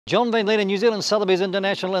John Van Leader, New Zealand Sotheby's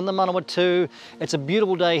International in the Manawatu. It's a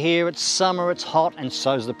beautiful day here, it's summer, it's hot, and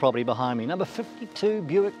so's the property behind me. Number 52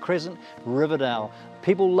 Buick Crescent, Riverdale.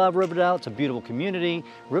 People love Riverdale, it's a beautiful community,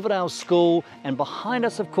 Riverdale School, and behind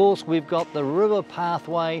us, of course, we've got the river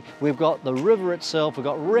pathway, we've got the river itself, we've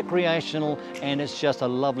got recreational, and it's just a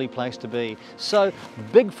lovely place to be. So,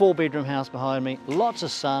 big 4-bedroom house behind me, lots of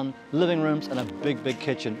sun, living rooms, and a big, big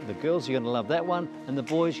kitchen. The girls are going to love that one, and the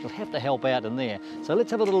boys, you'll have to help out in there. So let's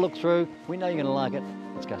have a little look through. We know you're going to like it.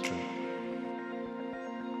 Let's go through.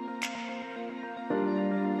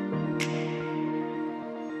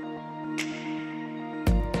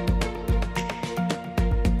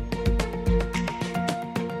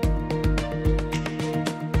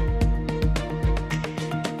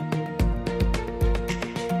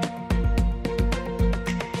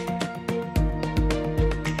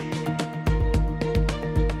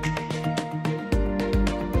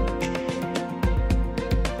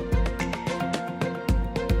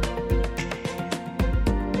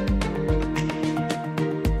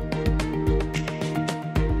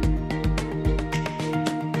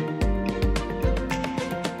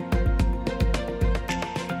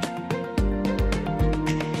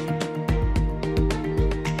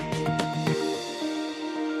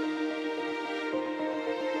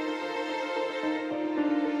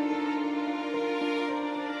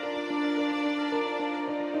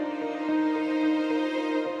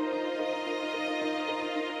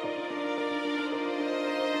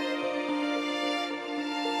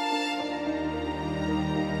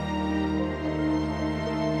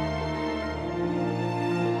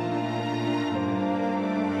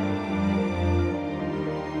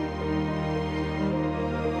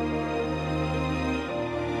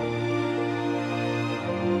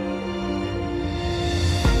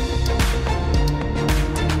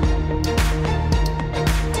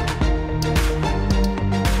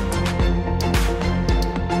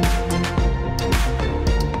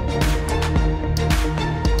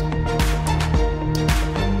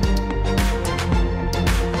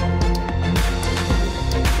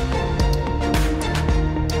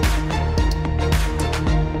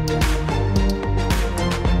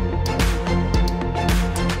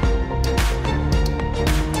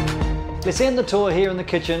 Let's end the tour here in the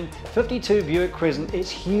kitchen. 52 Buick Crescent, it's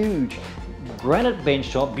huge. Granite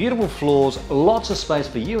benchtop, beautiful floors, lots of space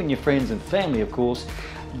for you and your friends and family, of course.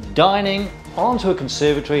 Dining, onto a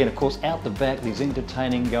conservatory, and of course out the back there's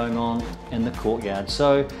entertaining going on in the courtyard.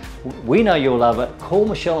 So we know you'll love it. Call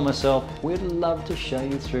Michelle and myself, we'd love to show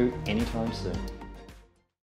you through anytime soon.